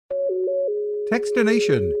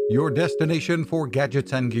Techstination, your destination for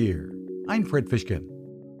gadgets and gear. I'm Fred Fishkin.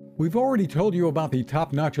 We've already told you about the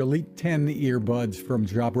top-notch Elite 10 earbuds from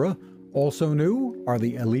Jabra. Also new are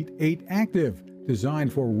the Elite 8 Active,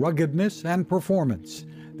 designed for ruggedness and performance.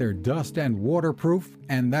 They're dust and waterproof,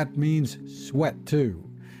 and that means sweat too.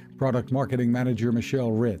 Product Marketing Manager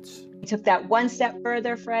Michelle Ritz. We took that one step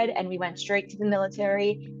further, Fred, and we went straight to the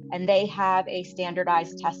military, and they have a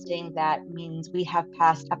standardized testing that means we have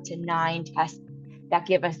passed up to 9 tests that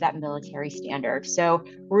give us that military standard. So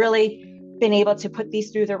really been able to put these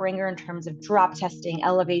through the ringer in terms of drop testing,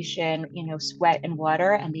 elevation, sweat and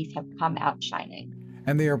water, and these have come out shining.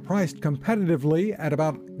 And they are priced competitively at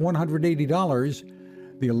about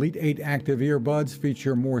 $180. The Elite 8 Active earbuds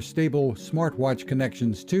feature more stable smartwatch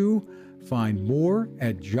connections too. Find more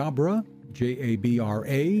at Jabra,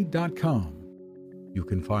 Jabra.com. You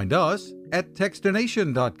can find us at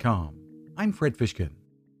Techstination.com. I'm Fred Fishkin.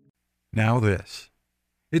 Now this.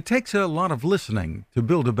 It takes a lot of listening to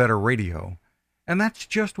build a better radio, and that's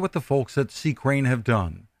just what the folks at C. Crane have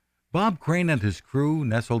done. Bob Crane and his crew,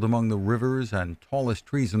 nestled among the rivers and tallest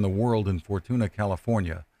trees in the world in Fortuna,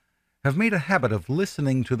 California, have made a habit of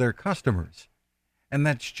listening to their customers. And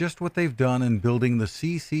that's just what they've done in building the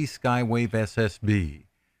CC Skywave SSB,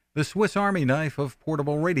 the Swiss Army knife of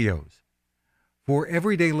portable radios. For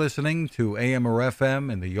everyday listening to AM or FM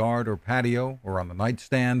in the yard or patio or on the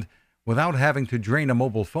nightstand, without having to drain a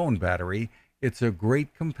mobile phone battery, it's a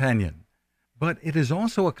great companion. But it is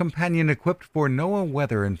also a companion equipped for NOAA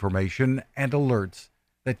weather information and alerts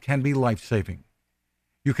that can be life-saving.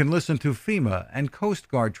 You can listen to FEMA and Coast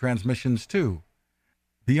Guard transmissions too.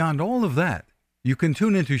 Beyond all of that, you can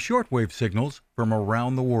tune into shortwave signals from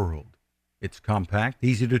around the world. It's compact,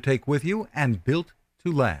 easy to take with you, and built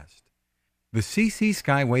to last. The CC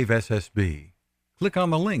Skywave SSB. Click on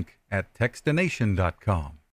the link at Techstination.com.